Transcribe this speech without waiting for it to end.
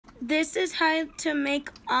This is how to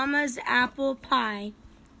make Amma's apple pie.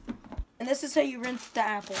 And this is how you rinse the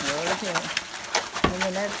apple. Okay. And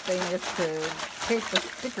the next thing is to take the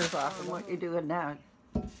stickers off. And what you're doing now.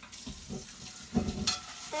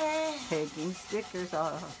 Taking stickers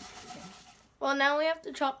off. Okay. Well, now we have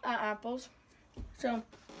to chop the apples. So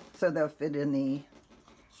they'll fit in the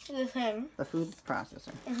thing. The food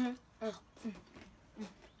processor.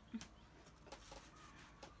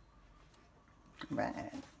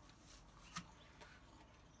 Right.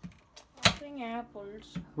 Chopping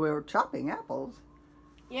apples. We're chopping apples.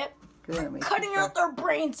 Yep. Good. Cutting out their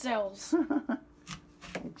brain cells.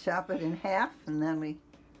 We chop it in half, and then we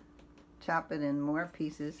chop it in more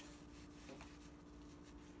pieces.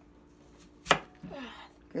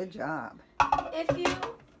 Good job.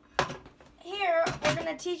 Here, we're going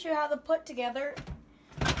to teach you how to put together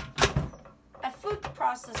a food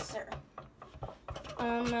processor.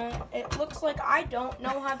 It looks like I don't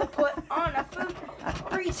know how to put on a food.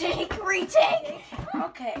 Retake.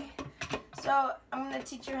 Okay. So, I'm going to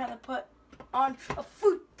teach you how to put on a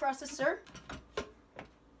food processor.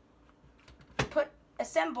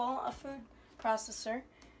 Assemble a food processor.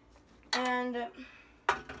 And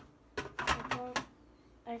I don't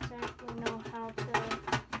exactly know how to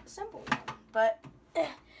assemble one, but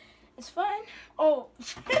it's fine. Oh,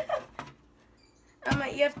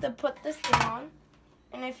 you have to put this thing on,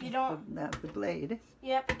 and if you don't, That's the blade.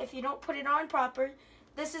 Yep. If you don't put it on proper,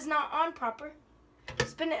 this is not on proper.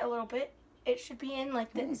 Spin it a little bit. It should be in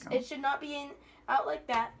like this. It should not be out like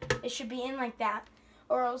that. It should be in like that,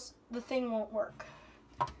 or else the thing won't work.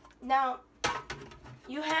 Now,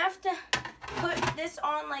 you have to put this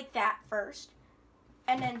on like that first,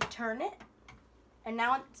 and then turn it, and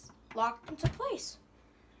now it's locked into place.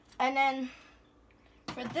 And then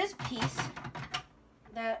for this piece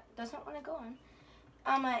that doesn't want to go on,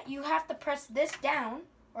 you have to press this down,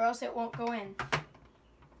 or else it won't go in.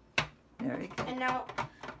 Very good. And now,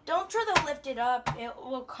 don't try to lift it up; it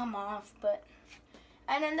will come off.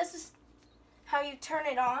 And then this is how you turn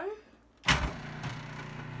it on.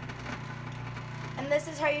 And this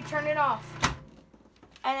is how you turn it off.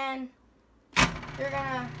 And then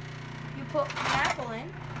you put an apple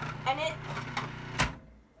in, and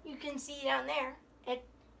you can see down there,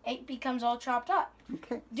 it becomes all chopped up.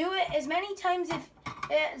 Okay. Do it as many times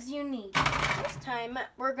as you need. This time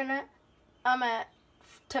we're gonna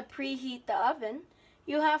to preheat the oven,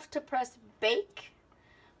 you have to press bake,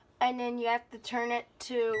 and then you have to turn it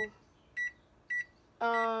to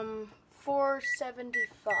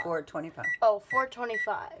 475. 425. Oh,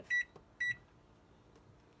 425.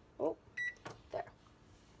 Oh, there.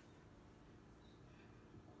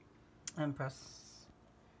 And press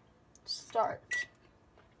Start.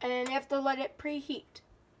 And then you have to let it preheat.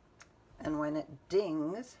 And when it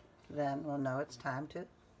dings, then we'll know it's time to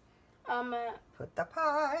put the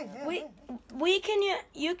pie in.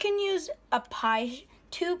 You can use a pie.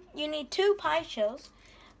 You need 2 pie shells,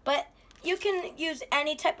 but you can use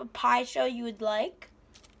any type of pie shell you would like.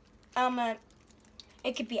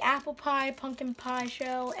 It could be apple pie, pumpkin pie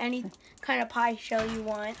shell, any kind of pie shell you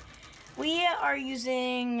want. We are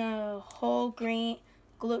using whole grain,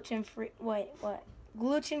 gluten-free.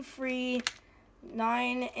 Gluten-free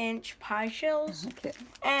 9-inch pie shells. Okay.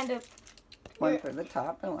 And one for the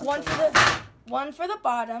top and one for the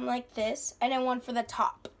bottom, like this, and then one for the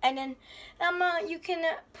top. And then you can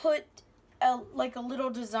put a little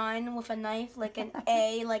design with a knife, like an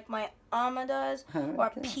A, like my Amma does, or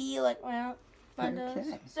a P, like my Amma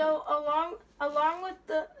does. So along with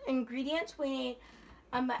the ingredients, we need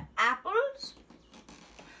apples,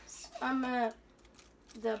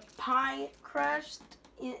 the pie crust.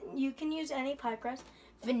 You can use any pie crust,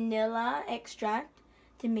 vanilla extract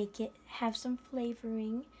to make it have some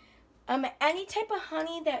flavoring, any type of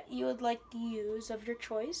honey that you would like to use of your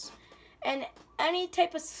choice, and any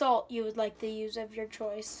type of salt you would like to use of your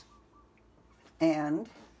choice. And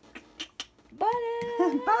butter.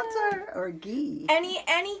 Butter or ghee. Any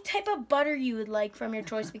type of butter you would like from your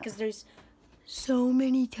choice, because there's so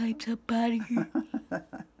many types of butter.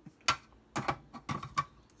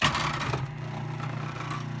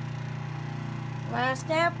 Last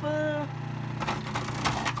apple.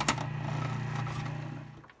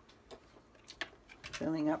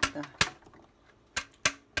 Filling up the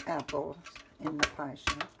apples in the pie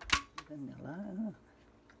shell. Vanilla.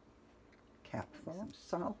 Cap full of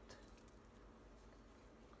salt.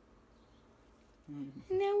 And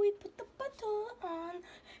now we put the butter on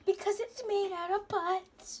because it's made out of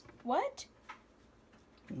butts. What?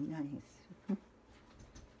 Be nice.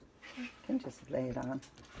 You can just lay it on.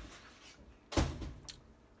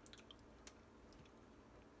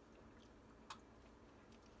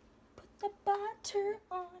 the butter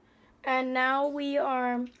on. And now we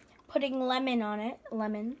are putting lemon on it,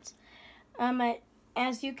 lemons.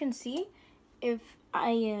 As you can see, if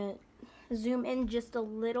I zoom in just a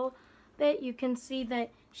little bit, you can see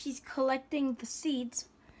that she's collecting the seeds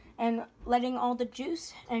and letting all the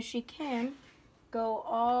juice as she can go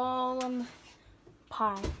all on the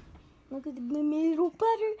pie. Look at the little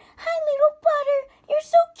butter. Hi, little butter. You're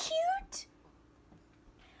so cute.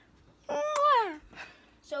 Mwah.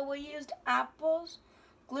 So we used apples,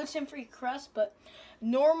 gluten-free crust, but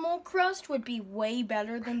normal crust would be way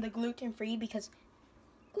better than the gluten-free because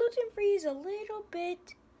gluten-free is a little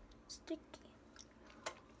bit sticky.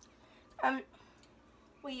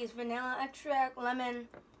 We use vanilla extract, lemon,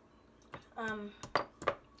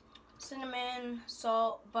 cinnamon,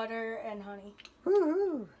 salt, butter, and honey.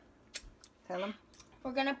 Woohoo! Tell them.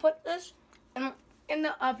 We're gonna put this in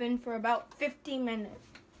the oven for about 15 minutes,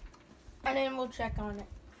 and then we'll check on it.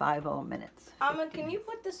 50 minutes. Can you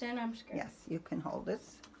put this in? I'm scared. Yes, you can hold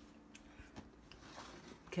this.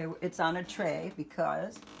 Okay, it's on a tray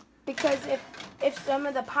because if some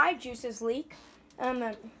of the pie juices leak,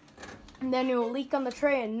 then it will leak on the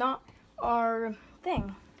tray and not our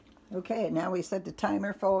thing. Okay, now we set the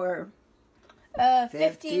timer for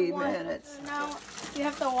 50 minutes. Now you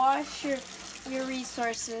have to wash your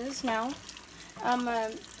resources now,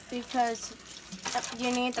 because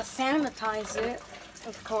you need to sanitize it,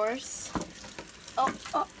 of course.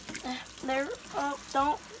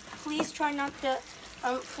 Please try not to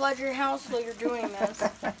flood your house while you're doing this.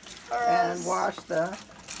 And wash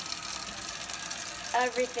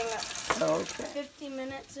everything up. Okay. 50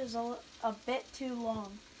 minutes is a bit too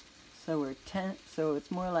long. So so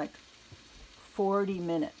it's more like 40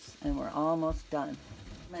 minutes, and we're almost done.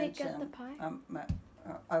 Take out the pie. My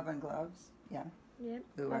oven gloves. Yeah. Yep.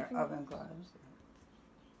 We wear oven gloves.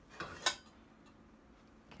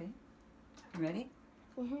 Okay. Ready?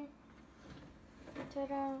 Mhm.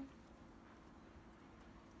 Ta-da.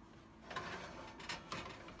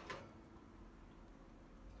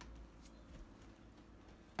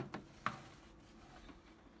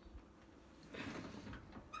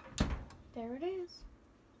 There it is.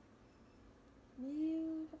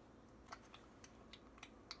 Beautiful.